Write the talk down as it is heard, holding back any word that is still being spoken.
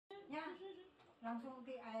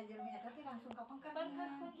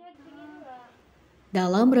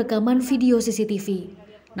Dalam rekaman video CCTV,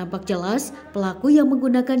 nampak jelas pelaku yang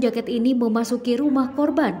menggunakan jaket ini memasuki rumah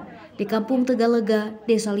korban di Kampung Tegal Lega,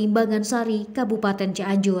 Desa Limbangan Sari, Kabupaten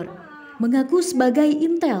Cianjur. Mengaku sebagai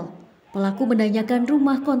intel, pelaku menanyakan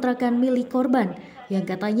rumah kontrakan milik korban yang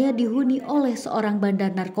katanya dihuni oleh seorang bandar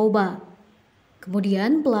narkoba.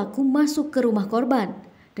 Kemudian pelaku masuk ke rumah korban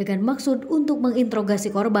dengan maksud untuk menginterogasi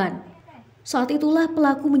korban. Saat itulah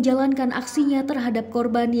pelaku menjalankan aksinya terhadap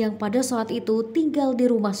korban yang pada saat itu tinggal di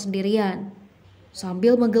rumah sendirian.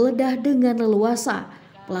 Sambil menggeledah dengan leluasa,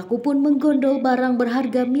 pelaku pun menggondol barang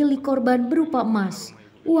berharga milik korban berupa emas,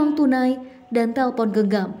 uang tunai, dan telepon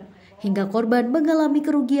genggam, hingga korban mengalami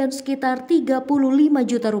kerugian sekitar 35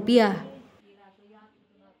 juta rupiah.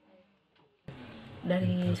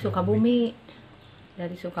 Dari Sukabumi,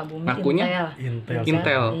 Akunya?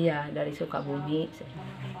 Intel. Iya, dari Sukabumi.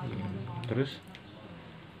 Terus?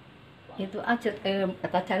 Itu aja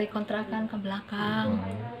kita cari kontrakan ke belakang.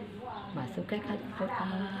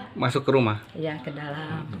 Masuk ke rumah? Iya, ke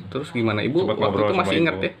dalam. Terus gimana Ibu? Waktu itu masih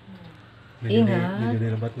ingat ya? Ingat. Di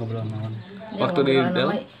debat ngobrol malam. Waktu di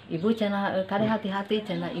dalam? Ibu cina kali hati-hati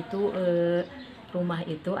cina itu rumah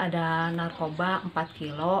itu ada narkoba 4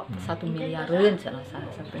 kilo, 1 miliaran salah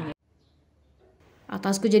satunya.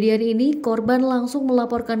 Atas kejadian ini, korban langsung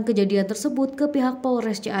melaporkan kejadian tersebut ke pihak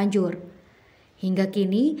Polres Cianjur. Hingga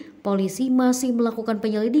kini, polisi masih melakukan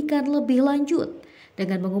penyelidikan lebih lanjut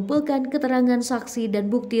dengan mengumpulkan keterangan saksi dan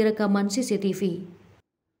bukti rekaman CCTV.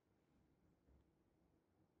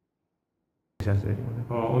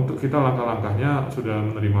 Untuk kita langkah-langkahnya sudah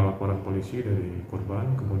menerima laporan polisi dari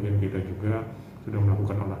korban, kemudian kita juga sudah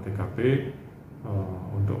melakukan olah TKP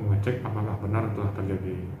untuk mengecek apakah benar telah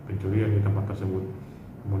terjadi pencurian di tempat tersebut.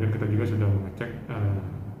 Kemudian kita juga sudah mengecek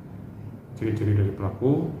ciri-ciri dari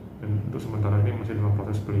pelaku, dan untuk sementara ini masih dalam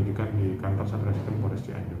proses penyelidikan di kantor Satreskrim Polres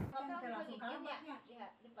Cianjur.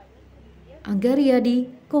 Angga Riyadi,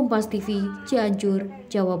 Kompas TV, Cianjur,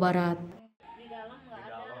 Jawa Barat.